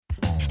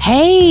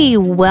Hey,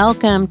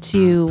 welcome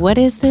to, what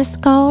is this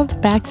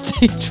called?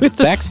 Backstage with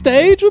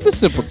the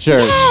Simple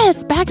Church.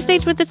 Yes,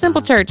 Backstage with the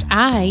Simple Church.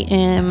 I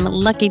am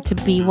lucky to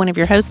be one of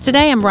your hosts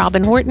today. I'm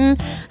Robin Horton.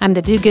 I'm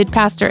the do-good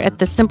pastor at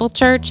the Simple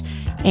Church,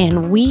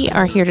 and we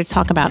are here to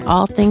talk about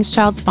all things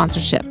child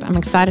sponsorship. I'm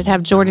excited to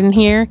have Jordan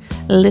here,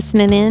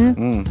 listening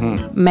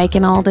in,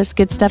 making all this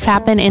good stuff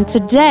happen. And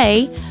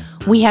today,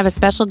 we have a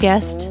special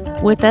guest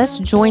with us.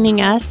 Joining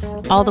us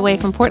all the way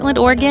from Portland,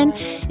 Oregon,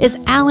 is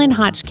Alan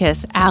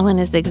Hotchkiss. Alan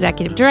is the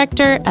executive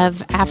director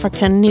of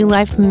Africa New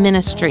Life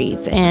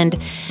Ministries, and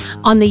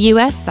on the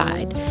U.S.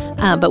 side.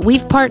 But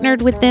we've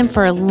partnered with them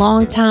for a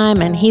long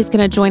time, and he's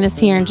going to join us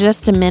here in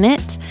just a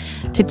minute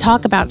to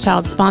talk about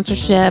child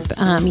sponsorship.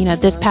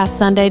 This past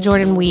Sunday,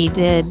 Jordan, we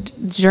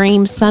did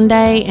Dream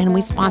Sunday, and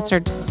we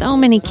sponsored so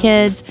many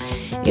kids.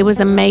 It was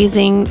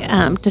amazing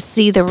to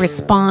see the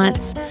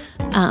response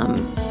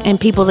and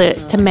people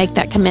to make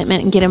that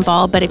commitment and get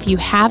involved. But if you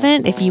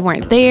haven't, if you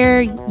weren't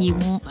there,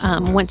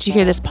 once you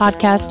hear this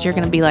podcast, you're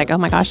going to be like, oh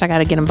my gosh, I got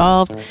to get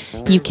involved.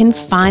 You can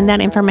find that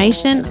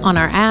information on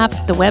our app,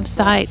 the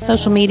website,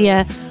 social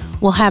media.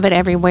 We'll have it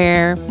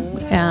everywhere.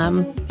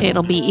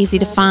 It'll be easy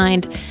to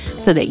find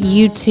so that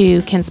you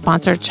too can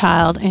sponsor a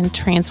child and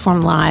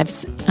transform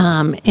lives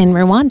in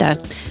Rwanda.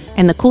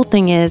 And the cool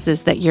thing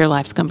is that your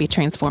life's going to be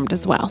transformed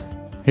as well.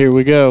 Here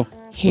we go.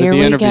 Here with the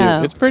we interview.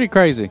 go. It's pretty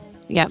crazy.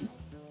 Yep.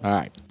 All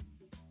right.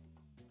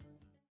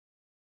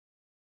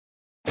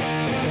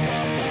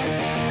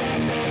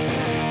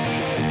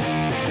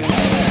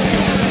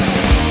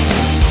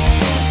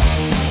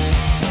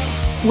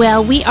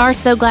 Well, we are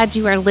so glad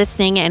you are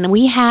listening, and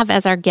we have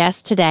as our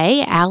guest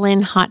today,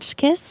 Alan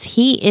Hotchkiss.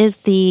 He is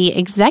the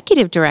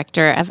executive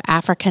director of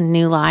Africa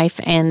New Life,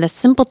 and the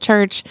Simple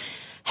Church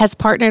has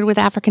partnered with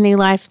Africa New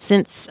Life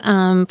since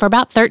for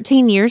about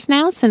 13 years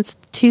now, since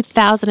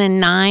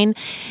 2009.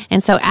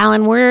 And so,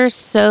 Alan, we're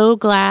so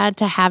glad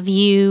to have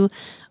you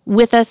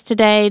with us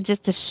today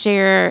just to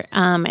share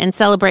and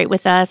celebrate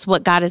with us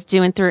what God is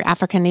doing through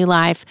Africa New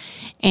Life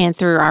and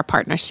through our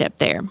partnership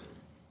there.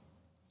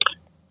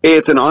 Hey,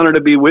 it's an honor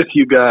to be with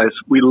you guys.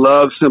 We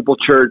love Simple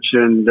Church,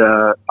 and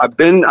I've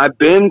been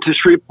to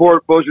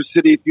Shreveport, Bossier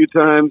City a few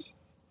times.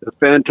 It's a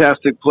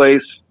fantastic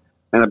place,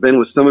 and I've been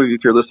with some of you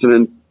if you're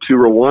listening to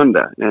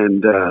Rwanda,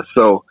 and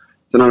so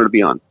it's an honor to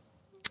be on.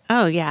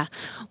 Oh yeah,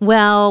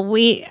 well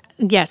we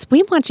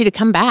want you to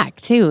come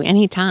back too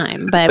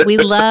anytime. But we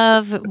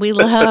love going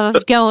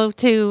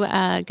to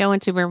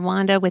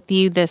Rwanda with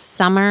you this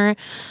summer.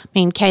 I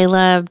mean,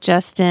 Caleb,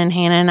 Justin,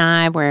 Hannah, and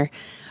I were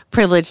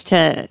privileged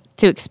to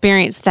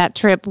experience that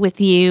trip with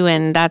you,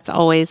 and that's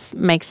always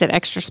makes it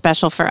extra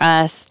special for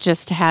us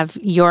just to have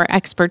your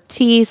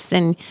expertise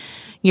and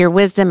your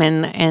wisdom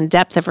and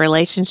depth of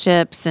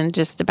relationships and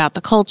just about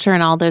the culture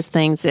and all those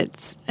things.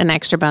 It's an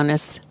extra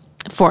bonus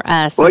for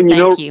us. Well, so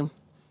thank you.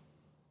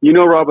 You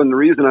know, Robin,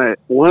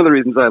 one of the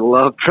reasons I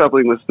love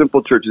traveling with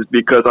Simple Church is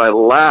because I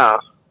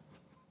laugh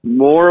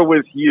more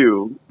with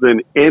you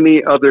than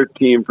any other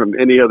team from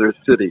any other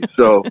city.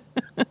 So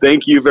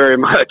thank you very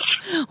much.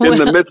 In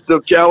the midst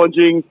of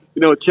challenges,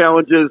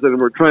 and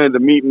we're trying to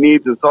meet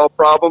needs and solve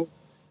problems,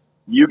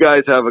 you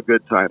guys have a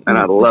good time. And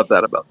I love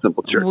that about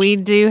Simple Church. We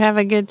do have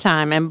a good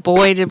time. And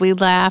boy, did we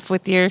laugh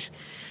with your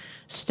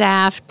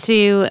staff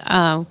too.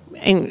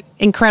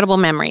 Incredible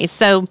memories.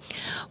 So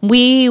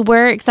we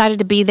were excited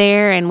to be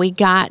there, and we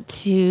got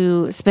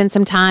to spend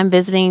some time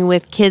visiting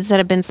with kids that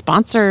have been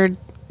sponsored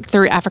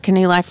through Africa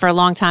New Life for a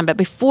long time. But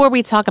before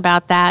we talk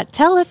about that,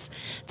 tell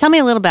me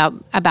a little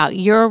about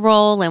your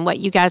role and what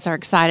you guys are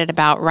excited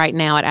about right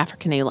now at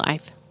Africa New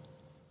Life.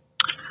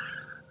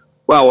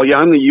 Well,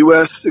 I'm the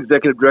U.S.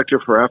 Executive Director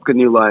for Africa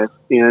New Life,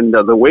 and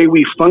the way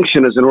we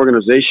function as an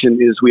organization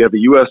is we have a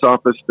U.S.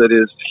 office that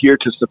is here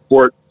to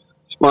support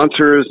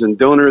sponsors and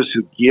donors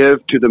who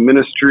give to the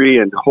ministry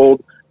and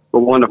hold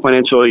Rwanda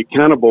financially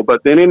accountable.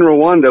 But then in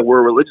Rwanda, we're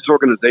a religious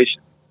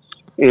organization.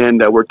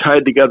 And we're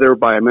tied together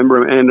by a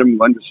memorandum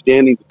of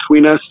understanding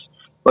between us.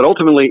 But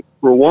ultimately,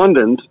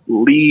 Rwandans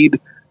lead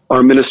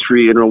our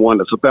ministry in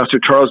Rwanda. So Pastor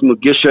Charles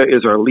Mugisha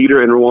is our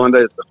leader in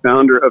Rwanda, is the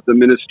founder of the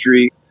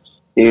ministry.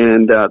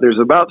 And there's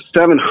about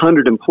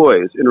 700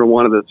 employees in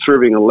Rwanda that's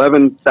serving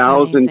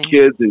 11,000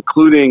 kids,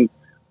 including,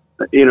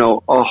 a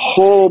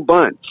whole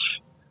bunch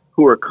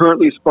who are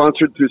currently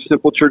sponsored through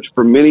Simple Church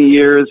for many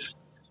years,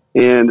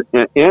 and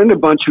a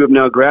bunch who have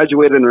now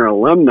graduated and are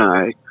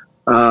alumni,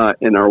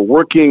 and are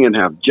working and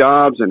have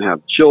jobs and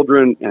have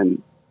children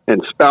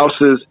and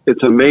spouses.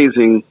 It's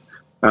amazing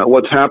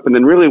what's happened.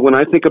 And really, when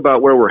I think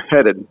about where we're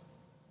headed,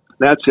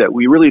 that's it.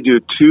 We really do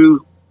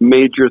two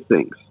major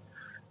things.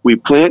 We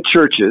plant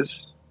churches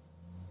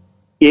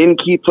in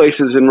key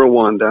places in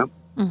Rwanda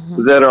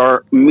that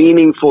are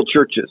meaningful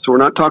churches. So we're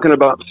not talking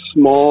about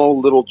small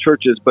little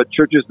churches, but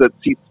churches that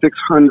seat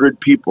 600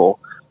 people.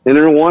 And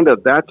in Rwanda,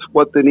 that's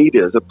what the need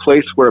is, a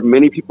place where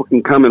many people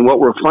can come. And what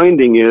we're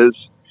finding is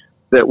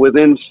that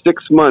within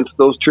 6 months,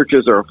 those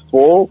churches are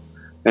full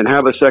and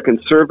have a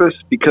second service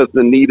because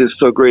the need is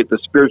so great. The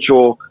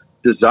spiritual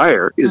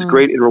desire is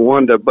great in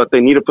Rwanda, but they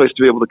need a place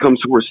to be able to come.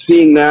 So we're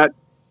seeing that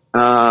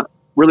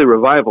really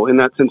revival in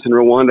that sense in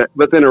Rwanda.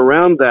 But then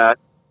around that,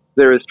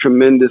 there is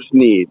tremendous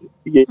need.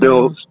 You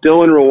know,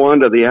 still in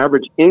Rwanda, the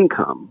average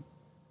income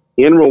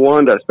in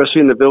Rwanda,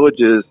 especially in the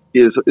villages,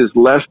 is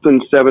less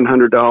than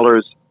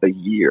 $700 a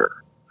year.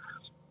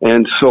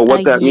 And so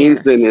what that means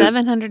then is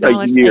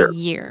 $700 a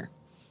year.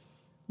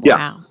 Wow.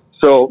 Yeah.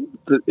 So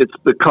it's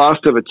the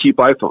cost of a cheap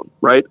iPhone,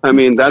 right? I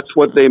mean, that's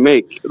what they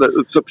make.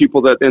 So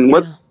people that, and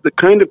what the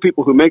kind of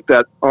people who make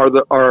that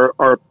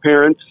are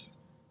parents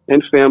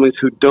and families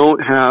who they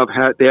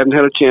haven't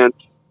had a chance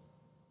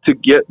to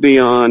get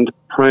beyond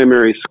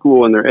primary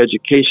school in their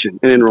education.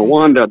 And in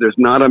Rwanda, there's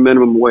not a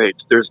minimum wage.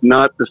 There's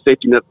not the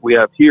safety net we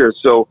have here.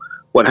 So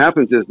what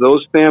happens is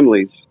those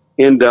families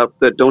end up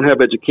that don't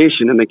have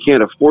education and they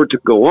can't afford to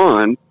go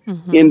on,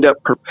 end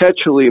up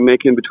perpetually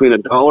making between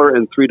 $1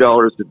 and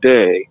 $3 a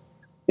day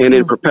and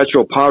in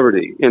perpetual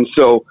poverty. And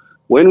so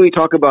when we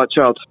talk about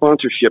child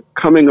sponsorship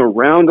coming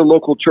around a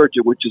local church,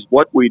 which is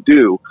what we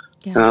do,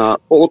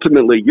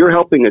 ultimately you're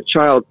helping a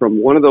child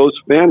from one of those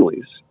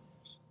families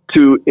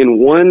to, in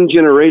one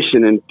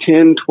generation, in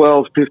 10,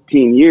 12,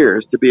 15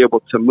 years, to be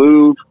able to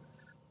move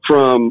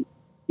from,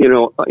 you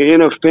know,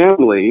 in a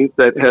family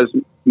that has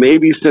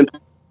maybe since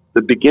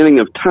the beginning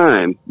of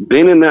time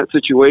been in that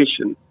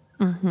situation,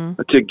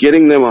 to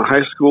getting them a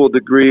high school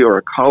degree or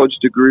a college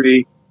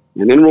degree.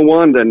 And in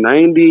Rwanda,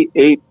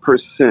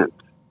 98%,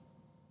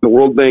 the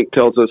World Bank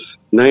tells us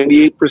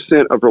 98%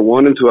 of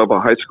Rwandans who have a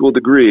high school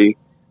degree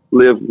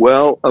live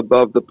well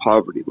above the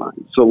poverty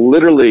line. So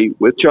literally,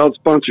 with child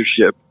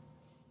sponsorship,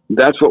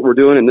 that's what we're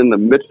doing. And in the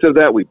midst of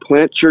that, we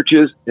plant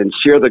churches and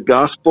share the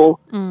gospel,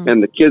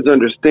 and the kids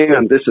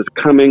understand this is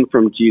coming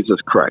from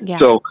Jesus Christ. Yeah.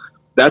 So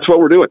that's what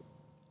we're doing.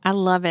 I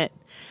love it.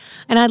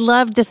 And I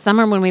loved this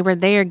summer when we were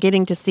there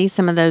getting to see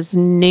some of those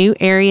new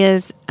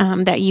areas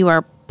that you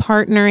are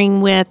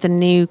partnering with, the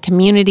new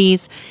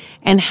communities,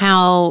 and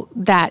how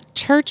that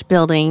church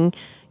building,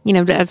 you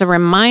know, as a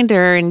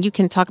reminder, and you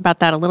can talk about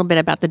that a little bit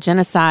about the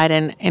genocide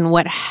and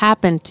what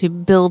happened to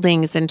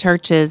buildings and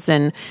churches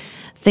and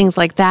things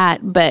like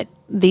that. But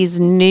these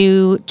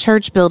new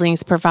church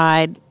buildings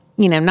provide,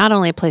 you know, not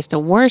only a place to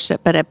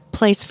worship, but a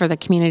place for the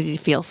community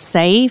to feel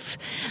safe,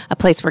 a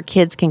place where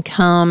kids can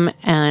come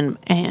and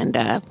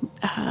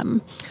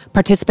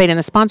participate in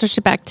the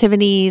sponsorship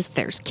activities.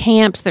 There's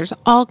camps. There's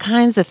all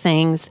kinds of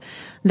things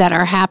that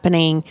are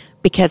happening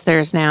because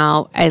there's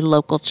now a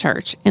local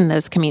church in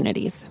those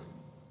communities.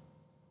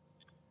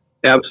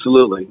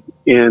 Absolutely.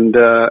 And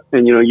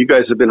you know, you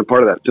guys have been a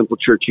part of that Simple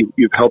Church.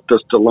 You've helped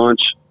us to launch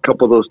a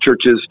couple of those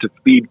churches to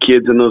feed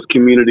kids in those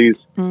communities.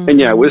 And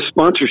yeah, with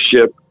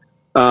sponsorship,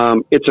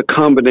 it's a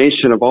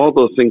combination of all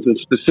those things, and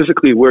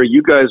specifically where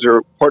you guys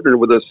are partnered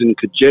with us in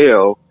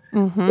Kajeo.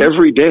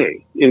 Every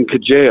day in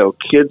Kajeo,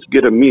 kids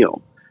get a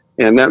meal,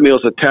 and that meal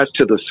is attached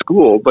to the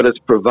school, but it's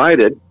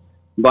provided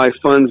by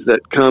funds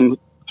that come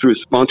through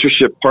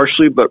sponsorship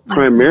partially, but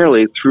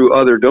primarily through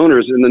other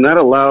donors. And then that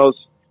allows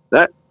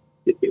that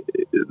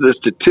the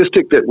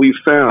statistic that we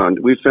found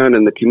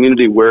in the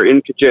community where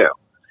in Kajeo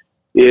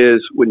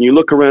is when you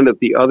look around at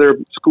the other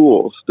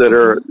schools that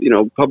are, you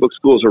know, public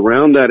schools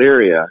around that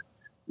area,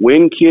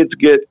 when kids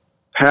get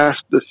past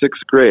the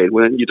 6th grade,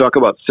 when you talk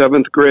about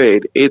 7th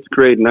grade, 8th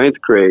grade,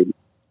 9th grade,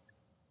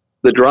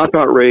 the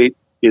dropout rate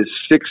is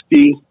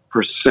 60%.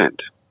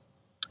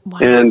 Wow.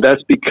 And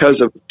that's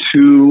because of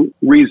two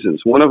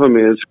reasons. One of them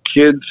is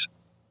kids,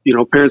 you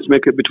know, parents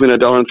make it between $1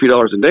 and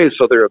 $3 a day.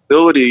 So their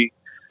ability,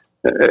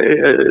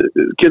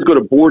 kids go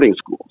to boarding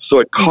school. So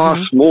it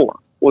costs more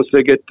once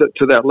they get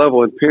to that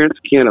level, and parents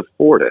can't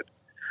afford it.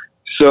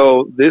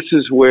 So this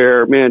is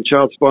where, man,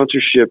 child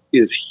sponsorship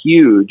is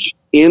huge.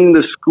 In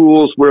the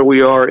schools where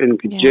we are in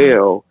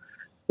Kajeo,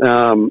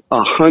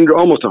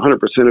 almost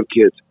 100% of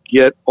kids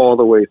get all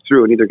the way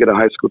through and either get a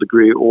high school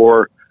degree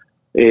or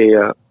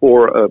a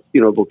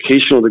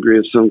vocational degree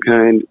of some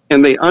kind.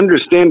 And they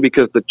understand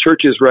because the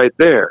church is right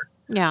there.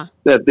 Yeah,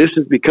 that this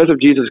is because of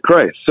Jesus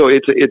Christ. So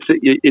it's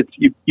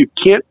you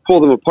can't pull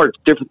them apart.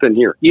 It's different than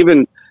here.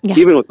 Even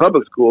with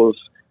public schools,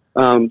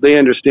 they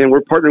understand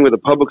we're partnering with a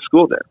public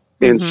school there.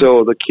 And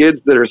so the kids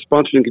that are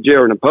sponsored in Kajeo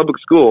are in a public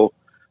school,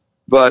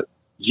 but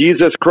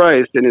Jesus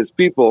Christ and his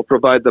people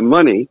provide the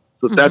money,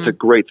 so that's a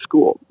great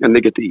school, and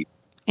they get to eat.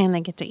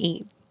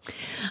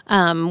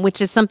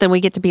 Which is something we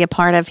get to be a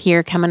part of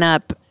here coming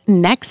up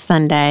next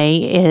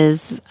Sunday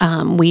is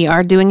we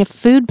are doing a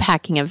food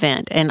packing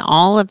event, and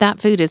all of that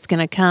food is going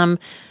to come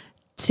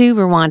to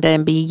Rwanda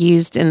and be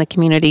used in the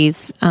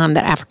communities that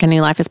Africa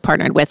New Life is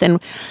partnered with.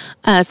 And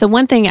so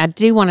one thing I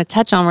do want to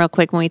touch on real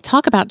quick, when we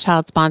talk about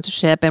child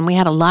sponsorship, and we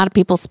had a lot of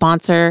people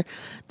sponsor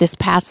this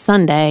past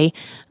Sunday,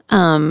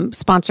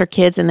 sponsor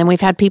kids, and then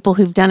we've had people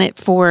who've done it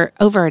for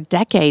over a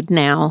decade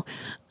now,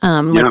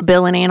 like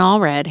Bill and Ann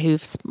Allred,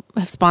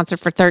 have sponsored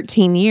for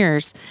 13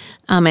 years,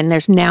 and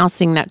there's now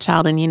seeing that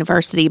child in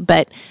university.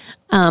 But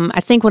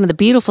I think one of the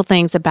beautiful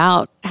things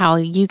about how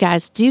you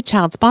guys do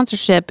child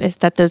sponsorship is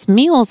that those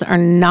meals are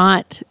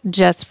not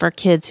just for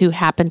kids who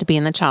happen to be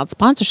in the child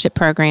sponsorship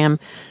program,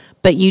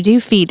 but you do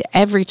feed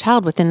every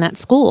child within that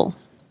school.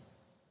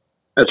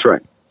 That's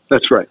right.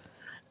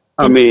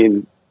 I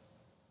mean,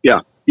 yeah.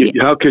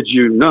 How could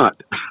you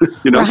not?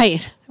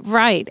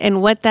 Right.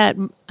 And what that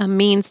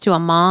means to a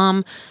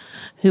mom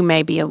who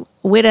may be a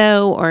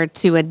widow or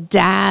to a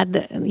dad,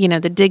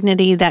 the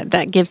dignity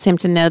that gives him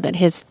to know that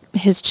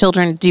his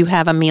children do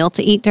have a meal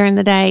to eat during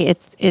the day.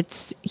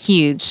 It's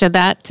huge. So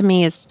that to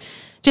me is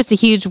just a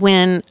huge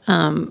win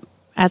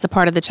as a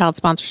part of the child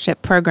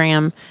sponsorship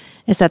program,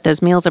 is that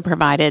those meals are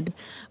provided.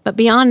 But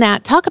beyond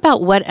that, talk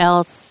about what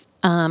else,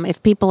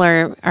 if people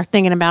are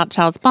thinking about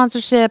child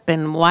sponsorship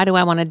and why do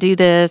I want to do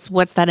this?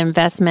 What's that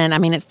investment? I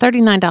mean, it's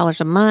 $39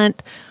 a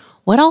month.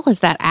 What all is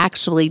that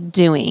actually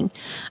doing?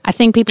 I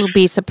think people would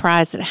be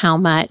surprised at how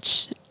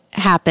much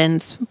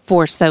happens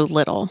for so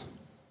little.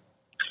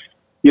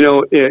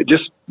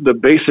 Just the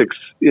basics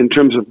in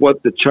terms of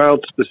what the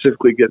child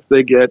specifically gets.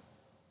 They get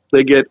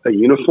a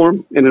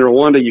uniform, and in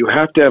Rwanda, you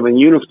have to have a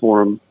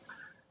uniform.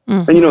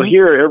 Mm-hmm. And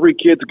here every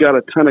kid's got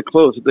a ton of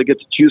clothes that they get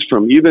to choose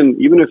from. Even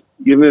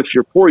if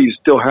you're poor, you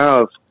still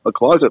have a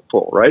closet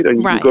full, right? And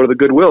you can go to the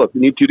Goodwill if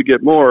you need to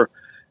get more.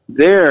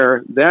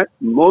 That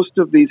most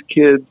of these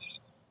kids.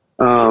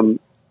 The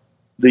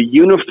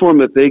uniform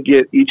that they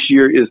get each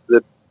year is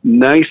the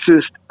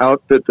nicest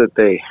outfit that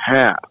they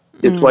have.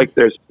 It's like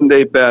their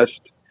Sunday best.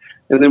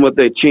 And then what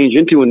they change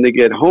into when they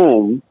get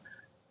home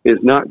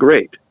is not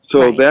great.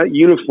 So that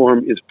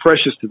uniform is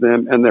precious to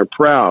them, and they're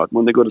proud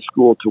when they go to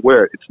school to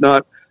wear it. It's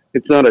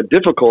not a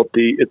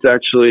difficulty. It's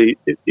actually,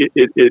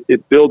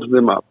 it builds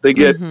them up. They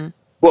get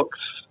books.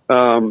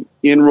 In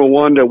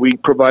Rwanda, we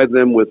provide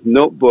them with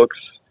notebooks,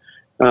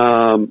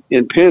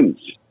 and pens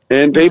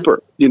and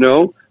paper,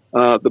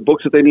 the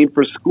books that they need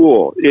for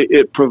school.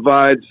 It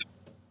provides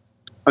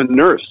a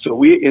nurse. So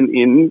we,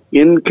 in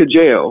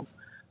Kajeo,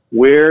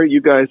 where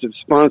you guys have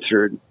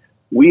sponsored,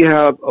 we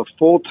have a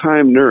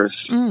full-time nurse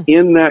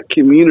in that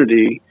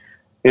community.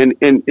 And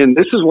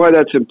this is why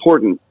that's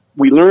important.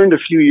 We learned a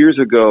few years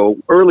ago,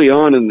 early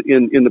on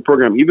in the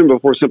program, even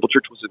before Simple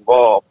Church was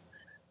involved,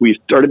 we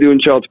started doing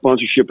child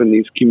sponsorship in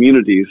these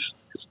communities.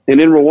 And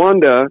in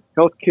Rwanda,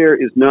 healthcare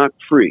is not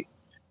free.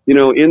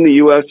 In the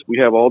U.S., we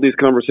have all these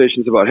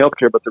conversations about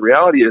healthcare, but the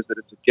reality is that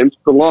it's against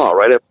the law,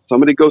 right? If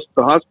somebody goes to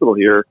the hospital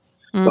here,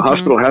 the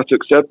hospital has to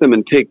accept them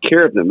and take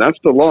care of them. That's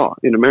the law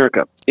in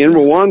America. In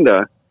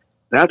Rwanda,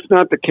 that's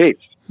not the case.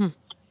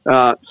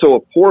 So a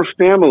poor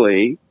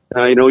family,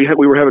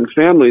 we were having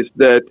families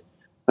that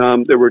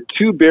there were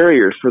two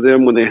barriers for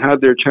them when they had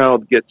their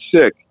child get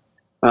sick,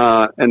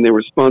 and they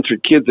were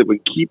sponsored kids that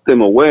would keep them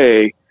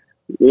away.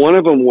 One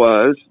of them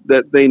was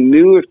that they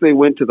knew if they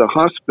went to the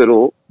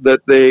hospital that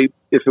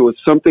if it was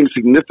something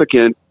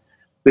significant,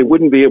 they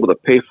wouldn't be able to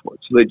pay for it.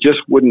 So they just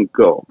wouldn't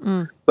go.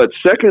 But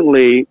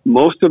secondly,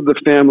 most of the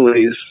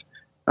families'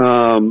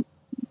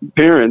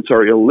 parents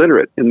are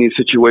illiterate in these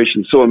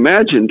situations. So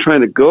imagine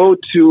trying to go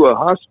to a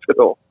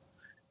hospital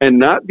and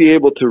not be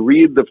able to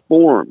read the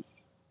forms.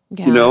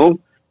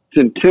 It's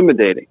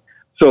intimidating.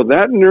 So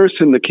that nurse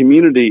in the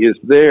community is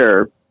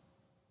there,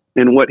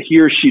 and what he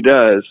or she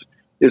does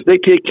is they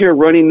take care of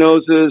runny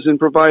noses and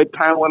provide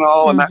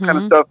Tylenol and that kind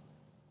of stuff.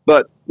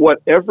 But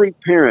what every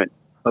parent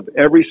of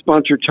every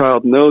sponsored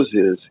child knows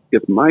is,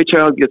 if my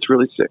child gets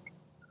really sick,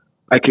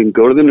 I can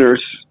go to the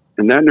nurse,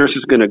 and that nurse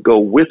is going to go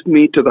with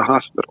me to the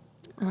hospital.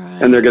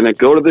 Right. And they're going to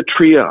go to the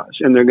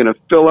triage, and they're going to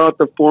fill out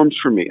the forms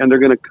for me, and they're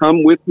going to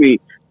come with me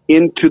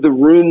into the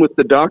room with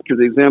the doctor,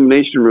 the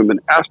examination room,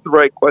 and ask the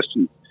right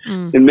questions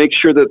and make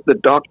sure that the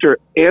doctor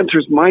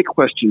answers my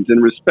questions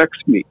and respects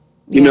me,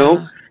 you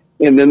know?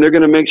 And then they're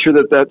going to make sure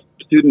that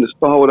student is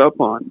followed up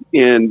on.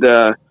 And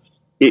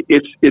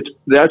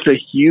that's a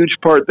huge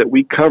part that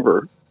we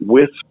cover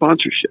with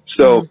sponsorship.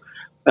 So,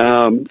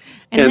 and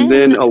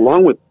then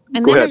along with,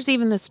 and then there's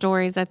even the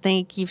stories I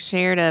think you've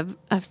shared of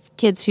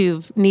kids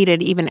who've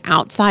needed even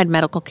outside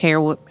medical care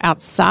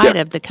outside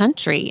of the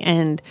country.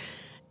 And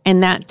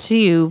that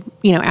too,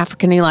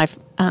 Africa New Life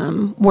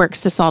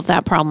works to solve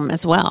that problem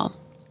as well.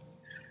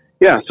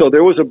 Yeah. So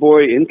there was a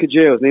boy in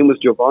Kajeo, his name was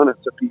Giovannis,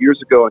 a few years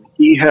ago, and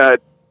he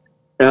had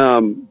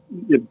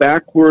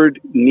backward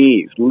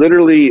knees,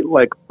 literally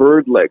like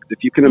bird legs.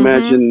 If you can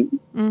imagine,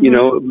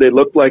 they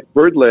looked like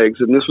bird legs.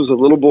 And this was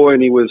a little boy,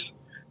 and he was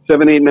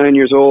 7, 8, 9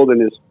 years old,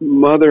 and his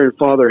mother and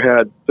father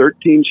had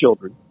 13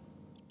 children.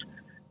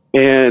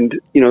 And,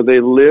 they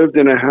lived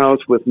in a house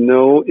with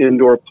no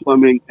indoor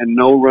plumbing and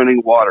no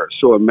running water.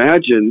 So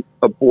imagine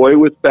a boy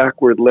with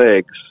backward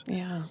legs,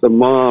 the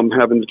mom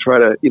having to try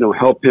to,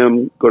 help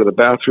him go to the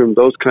bathroom,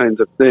 those kinds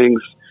of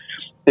things.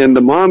 And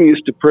the mom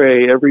used to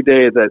pray every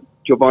day that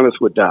Giovannis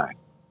would die,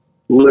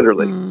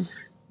 literally,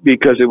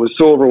 because it was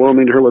so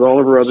overwhelming to her with all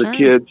of her other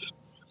kids.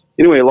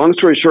 Anyway, long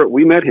story short,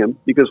 we met him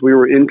because we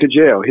were in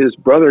Kajeo. His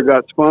brother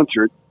got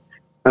sponsored.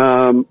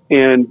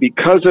 And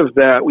because of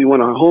that, we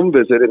went on a home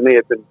visit, and they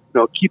had been,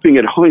 keeping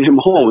him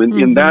home. And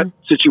in that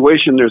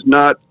situation, there's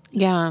not,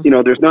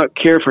 there's not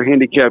care for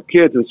handicapped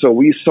kids. And so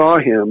we saw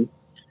him,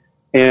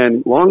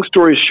 and long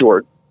story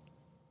short,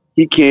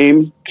 he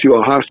came to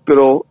a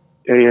hospital,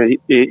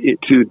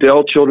 to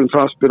Dell Children's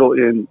Hospital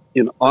in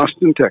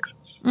Austin, Texas.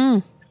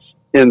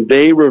 And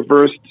they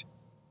reversed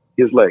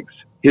his legs.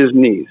 his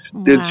knees,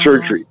 did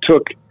surgery.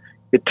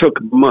 It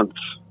took months.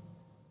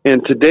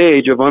 And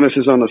today, Jovanis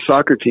is on the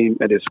soccer team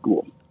at his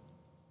school.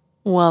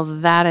 Well,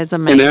 that is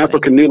amazing. And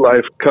African New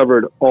Life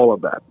covered all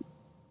of that.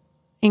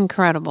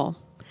 Incredible.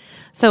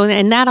 So,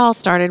 and that all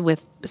started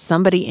with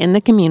somebody in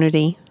the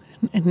community,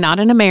 not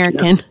an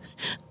American,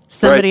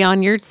 somebody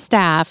on your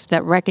staff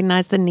that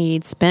recognized the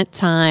need, spent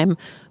time,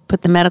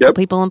 put the medical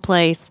people in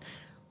place,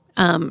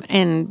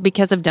 and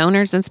because of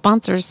donors and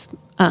sponsors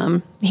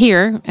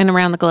here and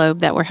around the globe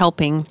that were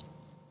helping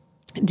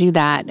do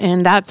that.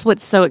 And that's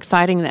what's so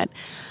exciting, that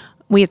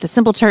we at the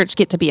Simple Church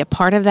get to be a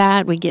part of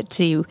that. We get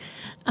to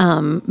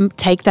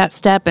take that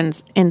step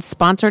and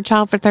sponsor a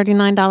child for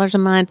 $39 a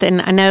month.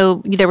 And I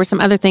know there were some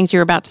other things you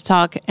were about to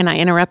talk, and I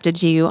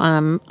interrupted you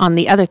on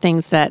the other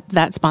things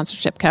that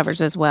sponsorship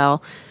covers as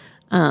well.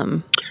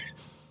 Well,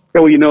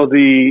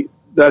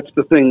 that's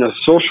the thing. A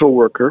social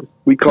worker,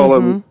 we call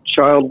them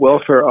child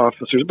welfare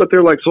officers, but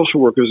they're like social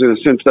workers in a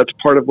sense. That's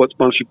part of what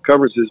sponsorship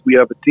covers. Is we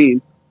have a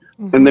team,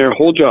 and their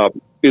whole job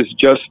is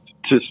just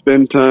to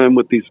spend time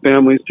with these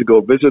families, to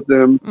go visit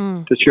them,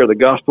 to share the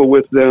gospel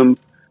with them,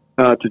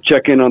 to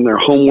check in on their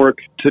homework,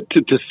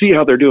 to see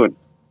how they're doing.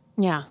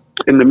 Yeah.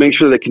 And to make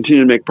sure they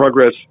continue to make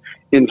progress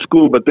in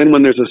school. But then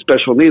when there's a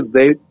special need,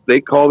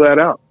 they call that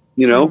out,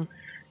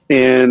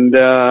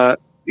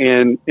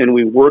 and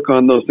we work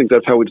on those things.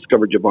 That's how we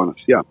discovered Jovanis.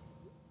 Yeah.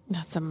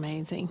 That's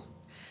amazing.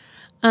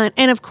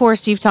 And of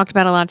course, you've talked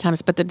about a lot of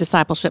times, but the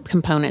discipleship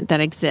component that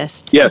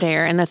exists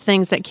there, and the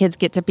things that kids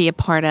get to be a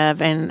part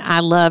of. And I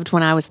loved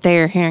when I was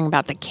there hearing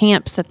about the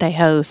camps that they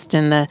host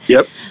and the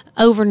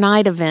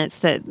overnight events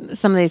that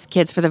some of these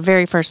kids for the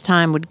very first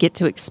time would get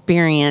to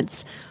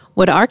experience.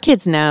 What our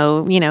kids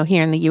know,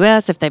 here in the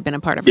U.S., if they've been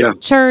a part of a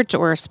church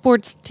or a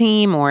sports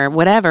team or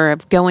whatever,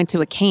 of going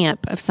to a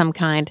camp of some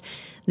kind,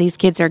 these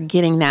kids are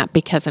getting that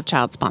because of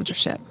child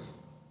sponsorship.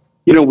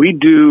 We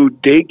do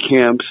day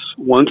camps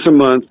once a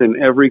month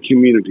in every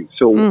community.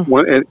 So,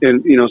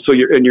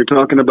 you're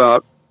talking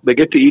about they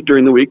get to eat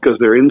during the week because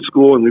they're in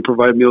school, and we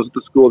provide meals at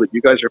the school that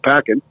you guys are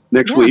packing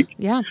next week.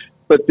 Yeah.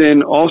 But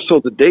then also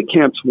the day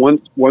camps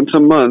once a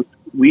month,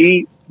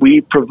 we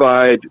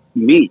provide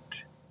meat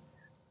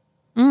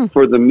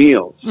for the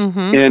meals,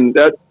 and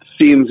that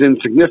seems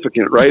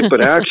insignificant, right?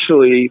 But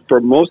actually, for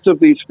most of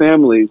these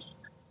families,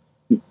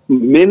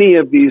 many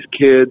of these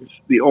kids,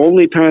 the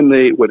only time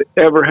they would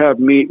ever have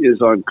meat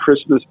is on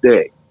Christmas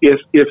Day,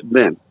 if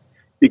then,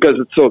 because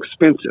it's so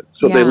expensive.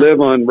 So they live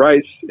on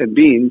rice and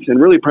beans,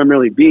 and really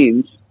primarily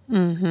beans,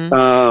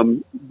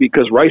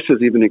 because rice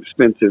is even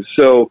expensive.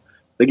 So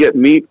they get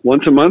meat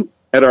once a month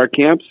at our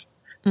camps.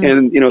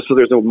 And, so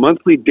there's a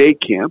monthly day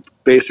camp,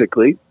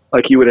 basically,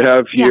 like you would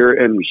have here,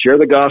 and we share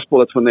the gospel.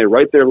 That's when they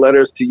write their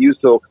letters to you.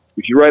 So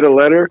if you write a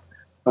letter,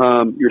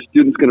 your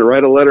student's going to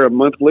write a letter a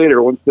month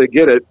later once they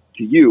get it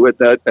to you at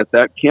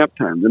that camp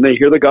time. Then they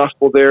hear the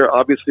gospel there.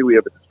 Obviously, we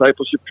have a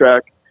discipleship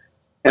track.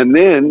 And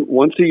then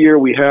once a year,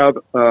 we have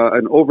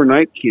an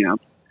overnight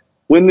camp.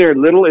 When they're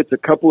little, it's a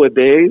couple of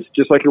days,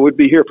 just like it would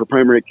be here for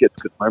primary kids,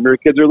 because primary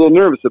kids are a little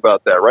nervous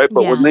about that, right?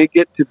 But when they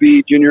get to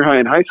be junior high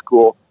and high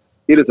school,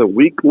 it is a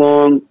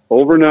week-long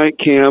overnight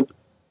camp,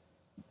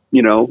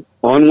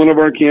 on one of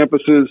our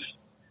campuses,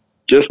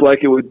 just like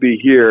it would be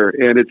here.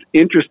 And it's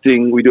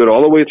interesting. We do it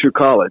all the way through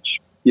college.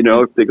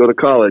 If they go to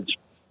college,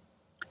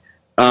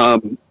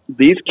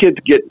 these kids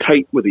get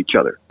tight with each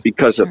other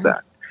because of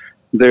that.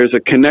 There's a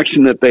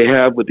connection that they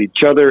have with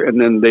each other. And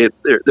then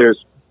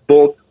there's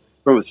both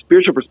from a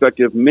spiritual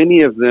perspective,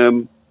 many of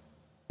them,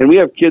 and we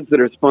have kids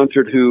that are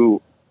sponsored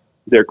who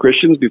they're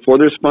Christians before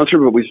they're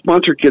sponsored, but we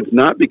sponsor kids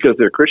not because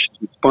they're Christians.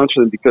 We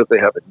sponsor them because they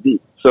have a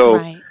need. So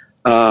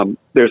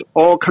there's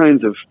all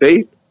kinds of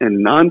faith and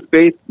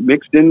non-faith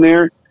mixed in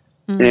there.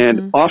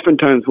 And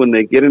oftentimes when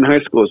they get in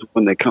high school is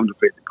when they come to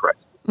faith in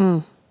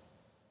Christ.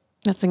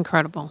 That's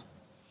incredible.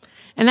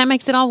 And that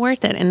makes it all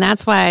worth it. And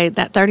that's why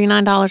that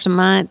 $39 a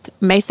month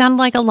may sound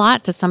like a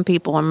lot to some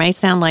people, or may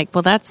sound like,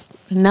 well, that's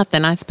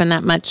nothing. I spend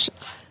that much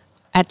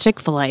at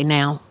Chick-fil-A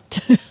now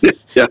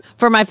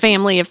for my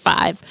family of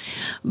 5.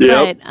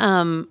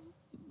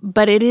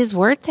 But it is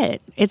worth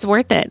it. It's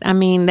worth it. I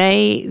mean,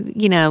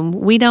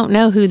 we don't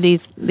know who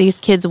these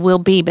kids will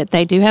be, but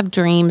they do have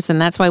dreams. And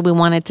that's why we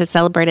wanted to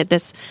celebrate it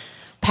this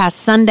past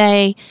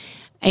Sunday.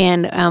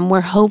 And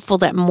we're hopeful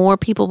that more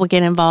people will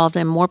get involved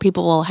and more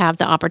people will have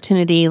the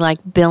opportunity, like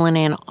Bill and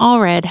Ann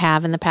Allred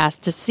have in the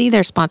past, to see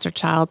their sponsored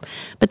child,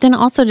 but then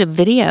also to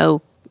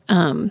video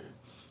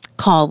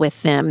call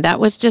with them.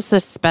 That was just a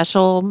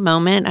special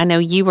moment. I know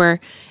you were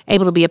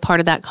able to be a part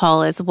of that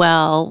call as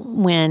well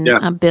when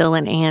Bill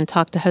and Ann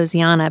talked to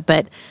Hosiana,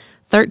 but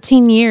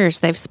 13 years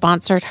they've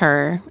sponsored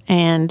her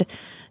and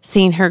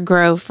seen her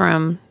grow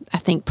from, I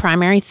think,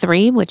 primary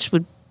 3, which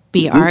would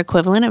be our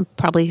equivalent of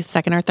probably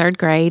 2nd or 3rd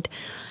grade.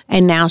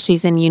 And now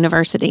she's in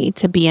university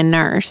to be a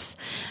nurse.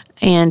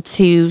 And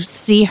to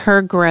see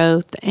her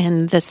growth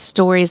and the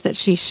stories that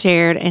she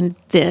shared and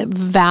the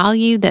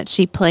value that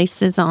she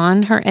places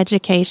on her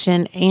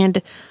education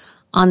and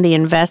on the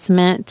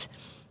investment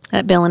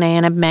that Bill and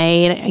Ann have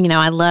made.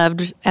 I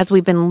loved, as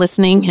we've been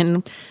listening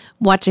and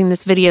watching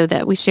this video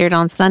that we shared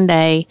on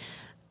Sunday,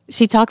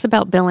 she talks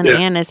about Bill and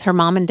Ann as her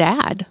mom and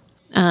dad.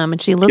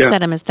 And she looks at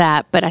them as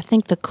that. But I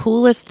think the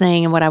coolest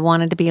thing and what I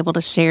wanted to be able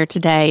to share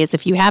today is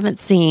if you haven't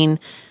seen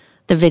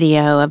the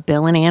video of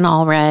Bill and Ann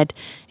Allred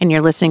and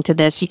you're listening to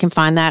this, you can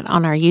find that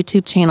on our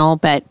YouTube channel.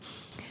 But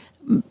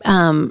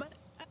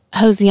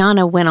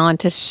Hosiana went on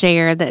to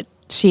share that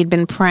she had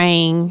been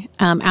praying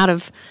out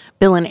of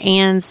Bill and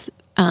Ann's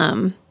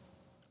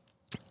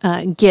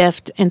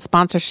gift and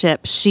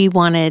sponsorship. She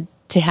wanted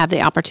to have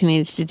the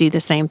opportunity to do the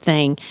same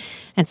thing.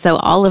 And so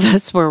all of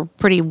us were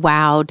pretty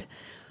wowed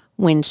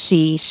when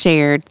she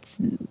shared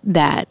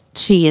that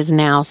she is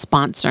now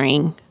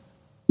sponsoring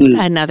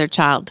another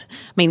child.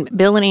 I mean,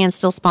 Bill and Ann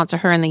still sponsor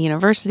her in the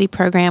university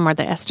program or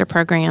the Esther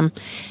program,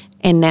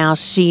 and now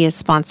she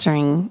is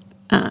sponsoring,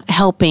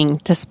 helping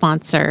to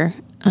sponsor,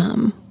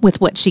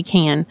 with what she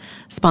can,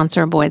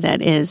 sponsor a boy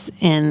that is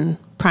in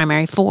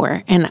primary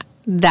 4. And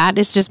that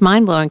is just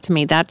mind-blowing to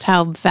me. That's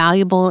how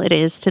valuable it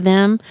is to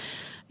them.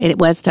 It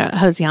was to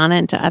Hosiana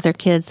and to other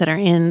kids that are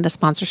in the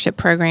sponsorship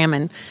program.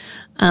 And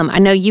I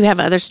know you have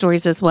other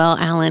stories as well,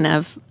 Alan,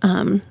 of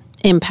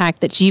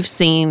impact that you've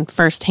seen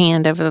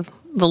firsthand over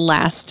the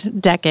last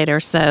decade or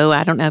so.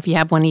 I don't know if you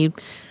have one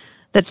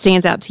that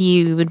stands out to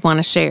you would want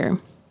to share.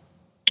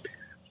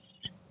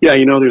 Yeah,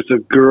 there's a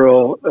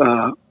girl,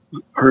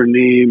 her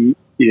name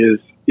is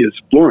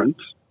Florence,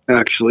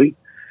 actually,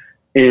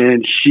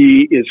 and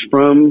she's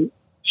from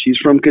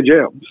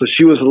Cajal. So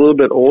she was a little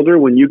bit older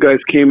when you guys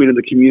came into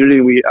the community,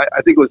 and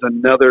I think it was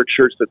another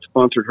church that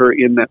sponsored her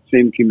in that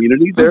same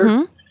community there.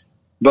 Mm-hmm.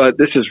 But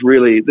this is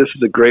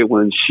a great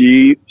one.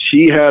 She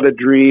had a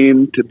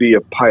dream to be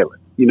a pilot,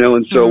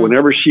 and so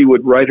whenever she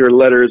would write her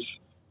letters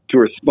to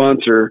her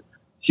sponsor,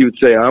 she would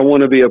say, I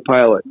want to be a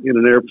pilot in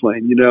an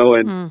airplane,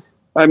 and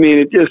I mean,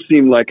 it just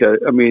seemed like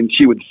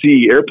she would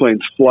see airplanes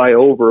fly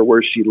over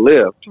where she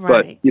lived,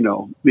 right.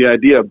 But, the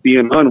idea of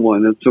being on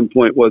one at some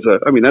point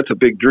that's a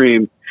big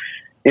dream.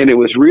 And it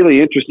was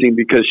really interesting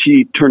because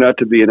she turned out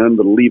to be an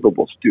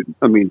unbelievable student.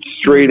 I mean,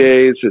 straight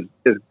A's,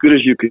 as good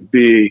as you could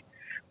be.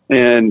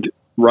 And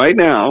right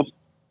now,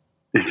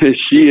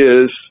 she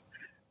is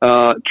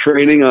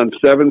training on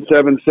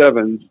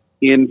 777s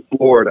in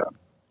Florida.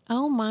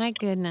 Oh, my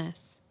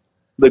goodness.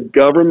 The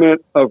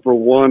government of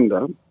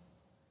Rwanda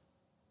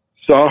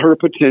saw her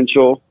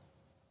potential,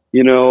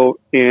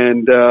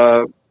 and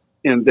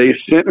they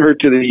sent her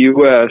to the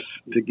U.S.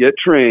 to get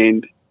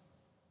trained.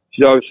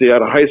 She's obviously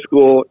out of high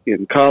school,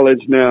 in college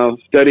now,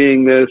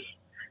 studying this,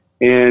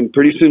 and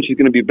pretty soon she's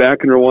going to be back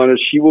in Rwanda.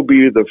 She will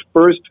be the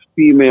first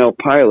female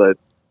pilot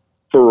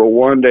for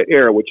Rwanda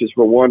Air, which is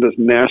Rwanda's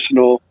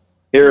national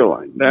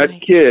airline. That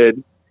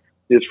kid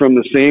is from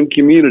the same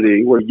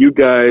community where you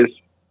guys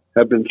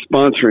have been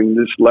sponsoring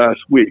this last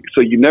week.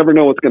 So you never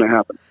know what's going to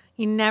happen.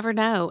 You never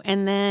know.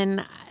 And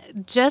then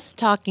just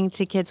talking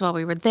to kids while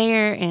we were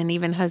there, and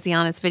even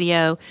Hosiana's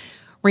video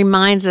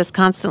reminds us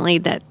constantly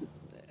that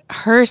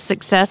her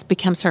success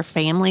becomes her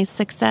family's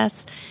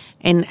success,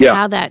 and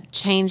how that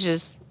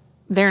changes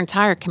their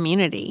entire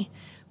community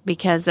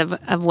because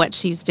of what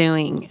she's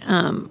doing.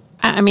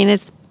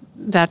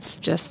 That's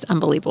just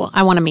unbelievable.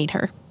 I want to meet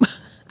her.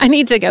 I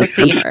need to go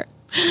see her.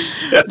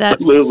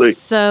 Absolutely. That's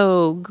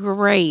so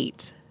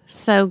great.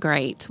 So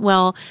great.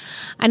 Well,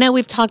 I know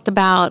we've talked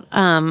about,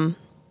 child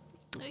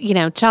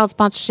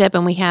sponsorship,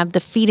 and we have the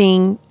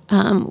feeding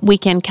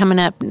weekend coming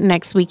up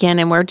next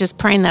weekend, and we're just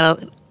praying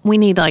that we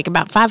need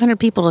about 500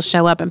 people to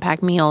show up and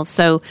pack meals.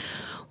 So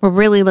we're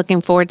really looking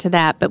forward to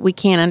that, but we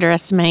can't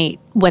underestimate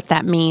what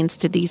that means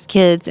to these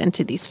kids and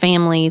to these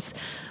families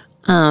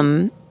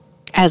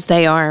as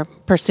they are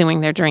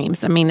pursuing their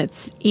dreams. I mean,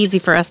 it's easy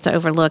for us to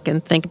overlook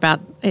and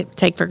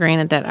take for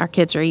granted that our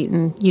kids are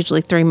eating usually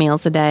 3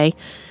 meals a day.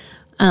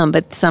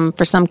 But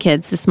for some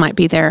kids, this might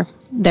be their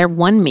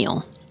 1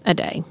 meal a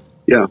day.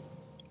 Yeah.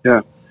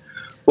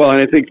 Well,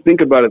 and I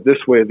think about it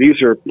this way.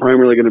 These are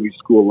primarily going to be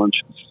school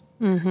lunches.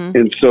 Mm-hmm.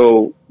 And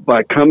so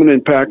by coming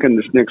and packing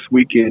this next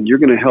weekend, you're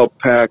going to help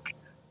pack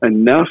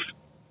enough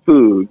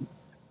food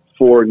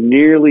for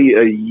nearly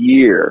a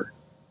year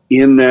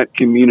in that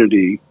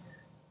community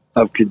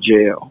of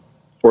Cajal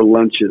for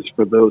lunches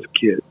for those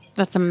kids.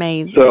 That's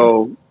amazing.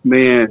 So,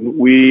 man,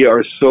 we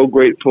are so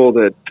grateful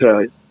that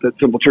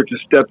Simple Church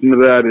has stepped into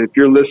that. And if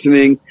you're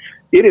listening,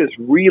 it is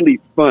really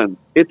fun.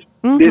 It's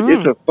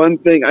a fun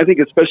thing. I think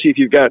especially if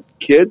you've got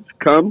kids,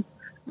 come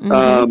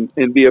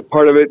and be a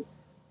part of it.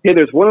 Hey,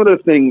 there's one other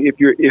thing, if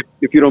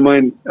you don't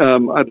mind,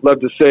 I'd love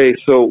to say.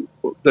 So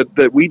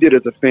that we did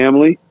as a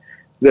family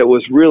that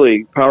was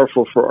really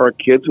powerful for our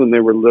kids when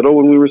they were little,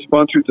 when we were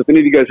sponsored. So if any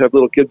of you guys have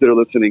little kids that are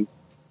listening,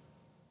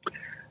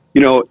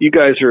 you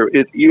guys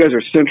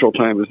are Central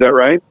Time. Is that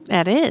right?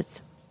 That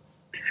is.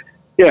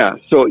 Yeah.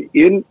 So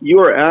you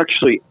are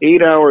actually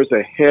 8 hours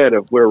ahead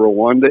of where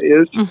Rwanda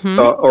is,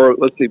 or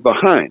let's say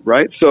behind,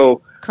 right?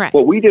 So correct.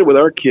 What we did with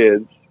our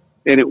kids,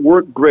 and it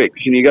worked great,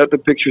 because you got the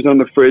pictures on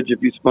the fridge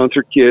if you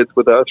sponsor kids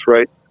with us,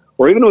 right?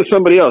 Or even with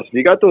somebody else. If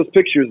you got those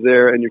pictures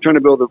there and you're trying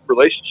to build a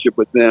relationship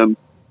with them,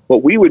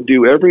 what we would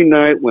do every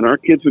night when our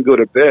kids would go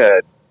to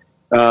bed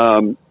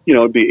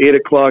It'd be 8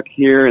 o'clock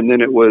here, and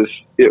then it was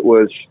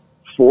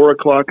 4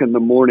 o'clock in the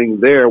morning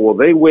there. Well,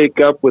 they wake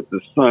up with the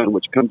sun,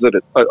 which comes at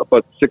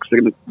about 6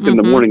 in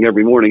the morning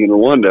every morning in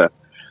Rwanda.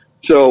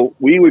 So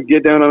we would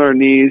get down on our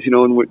knees,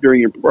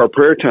 during our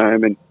prayer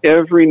time, and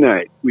every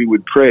night we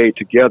would pray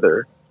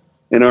together.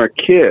 And our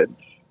kids,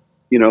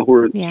 who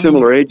were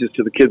similar ages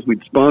to the kids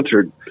we'd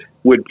sponsored,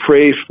 would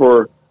pray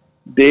for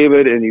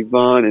David and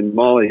Yvonne and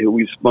Molly, who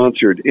we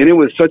sponsored. And it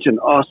was such an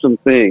awesome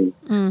thing.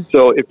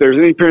 So if there's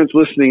any parents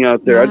listening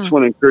out there, I just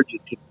want to encourage you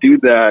to do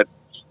that.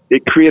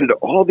 It created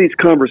all these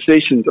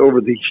conversations over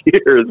the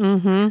years,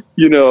 that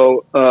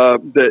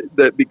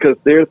because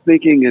they're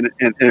thinking and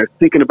are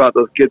thinking about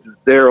those kids as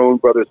their own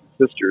brothers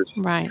and sisters.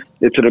 Right.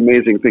 It's an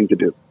amazing thing to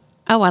do.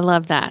 Oh, I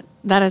love that.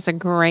 That is a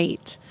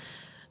great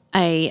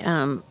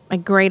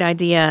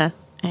idea.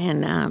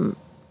 And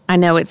I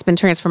know it's been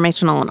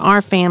transformational in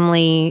our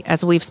family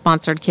as we've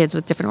sponsored kids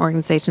with different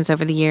organizations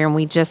over the year. And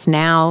we just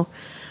now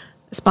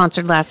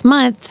sponsored last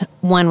month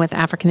one with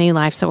African New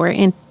Life. So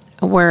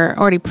we're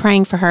already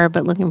praying for her,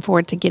 but looking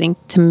forward to getting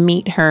to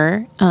meet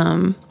her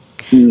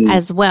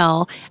as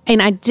well.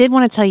 And I did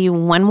want to tell you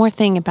one more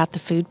thing about the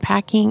food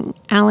packing,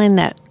 Alan,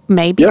 that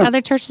maybe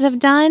other churches have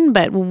done,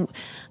 but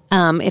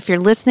if you're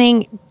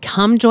listening,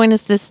 come join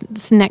us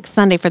this next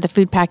Sunday for the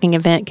food packing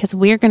event, because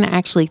we're going to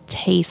actually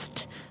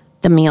taste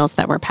the meals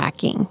that we're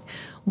packing.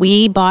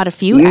 We bought a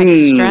few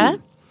extra,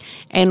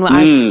 and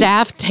our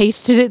staff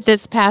tasted it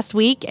this past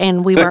week,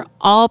 and we were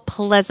all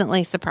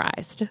pleasantly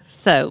surprised.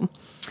 So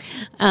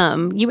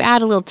you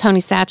add a little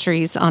Tony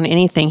Chachere's on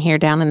anything here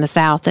down in the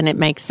South, and it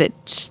makes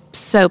it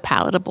so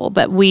palatable.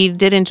 But we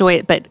did enjoy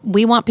it, but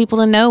we want people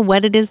to know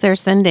what it is they're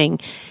sending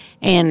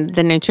and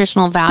the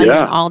nutritional value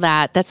and all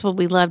that. That's what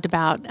we loved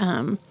about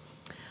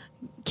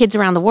Kids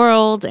Around the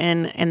World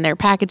and their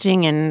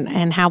packaging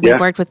and how we've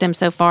worked with them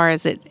so far.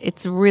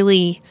 It's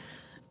really,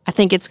 I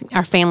think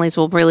our families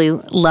will really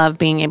love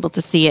being able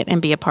to see it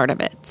and be a part of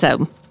it.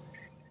 So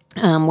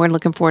we're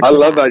looking forward to that. I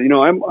love that.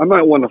 I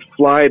might want to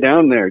fly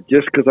down there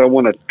just because I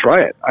want to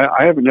try it.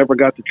 I haven't never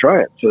got to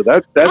try it. So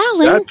that's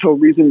a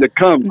reason to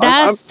come.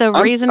 That's the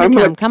reason to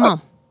come. Come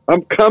on.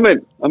 I'm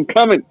coming.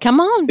 Come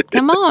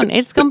on.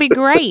 It's going to be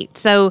great.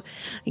 So,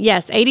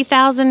 yes,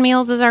 80,000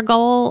 meals is our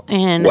goal.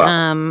 And,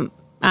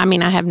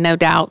 I have no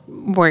doubt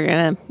we're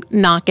going to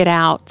knock it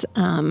out.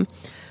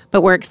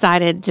 But we're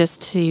excited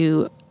just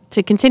to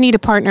continue to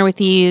partner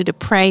with you, to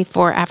pray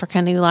for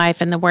Africa New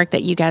Life and the work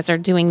that you guys are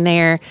doing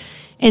there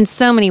in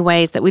so many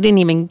ways that we didn't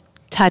even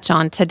touch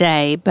on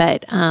today.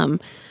 But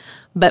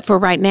for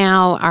right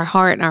now, our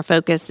heart and our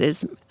focus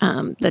is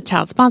the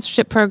child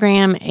sponsorship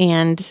program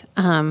and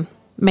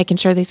making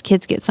sure these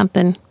kids get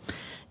something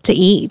to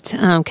eat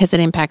because it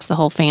impacts the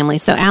whole family.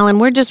 So, Alan,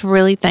 we're just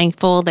really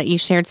thankful that you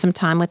shared some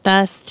time with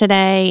us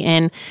today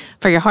and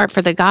for your heart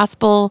for the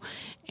gospel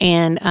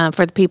and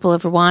for the people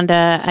of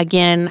Rwanda.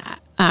 Again,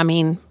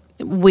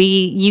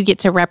 you get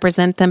to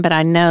represent them, but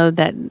I know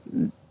that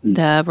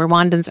the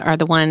Rwandans are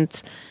the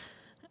ones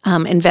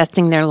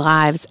investing their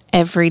lives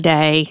every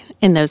day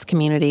in those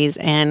communities,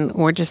 and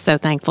we're just so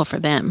thankful for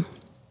them.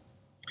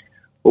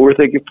 Well, we're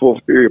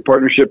thankful for your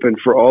partnership, and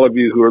for all of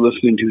you who are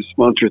listening to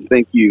sponsor,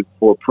 thank you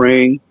for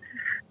praying,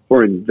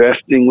 for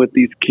investing with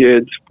these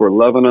kids, for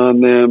loving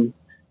on them,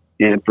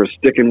 and for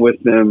sticking with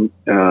them.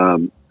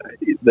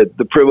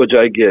 The privilege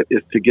I get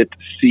is to get to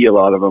see a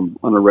lot of them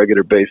on a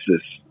regular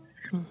basis.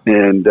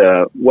 And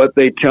what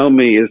they tell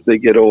me as they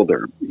get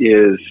older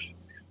is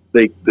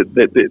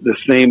the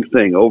same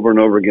thing over and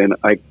over again.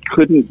 I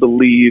couldn't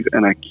believe,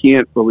 and I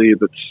can't believe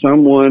that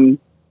someone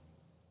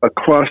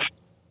across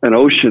an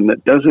ocean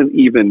that doesn't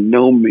even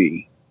know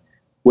me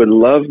would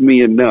love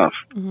me enough.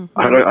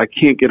 I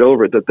can't get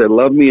over it, that they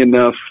love me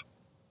enough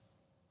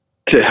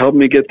to help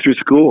me get through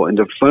school and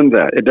to fund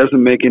that. It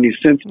doesn't make any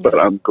sense, but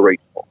I'm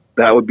grateful.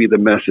 That would be the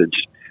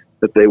message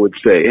that they would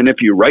say. And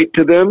if you write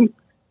to them,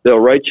 they'll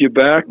write you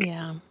back.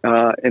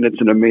 And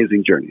it's an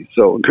amazing journey.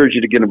 So I encourage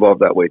you to get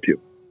involved that way too.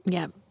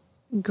 Yeah.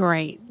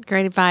 Great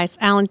advice.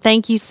 Alan,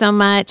 thank you so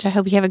much. I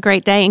hope you have a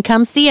great day, and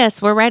come see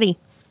us. We're ready.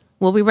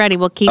 We'll be ready.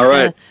 We'll keep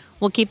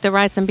the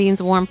rice and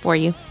beans warm for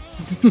you.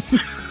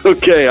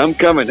 Okay, I'm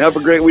coming. Have a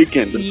great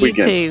weekend this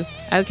weekend. You too.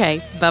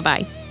 Okay,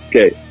 bye-bye.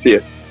 Okay, see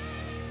you.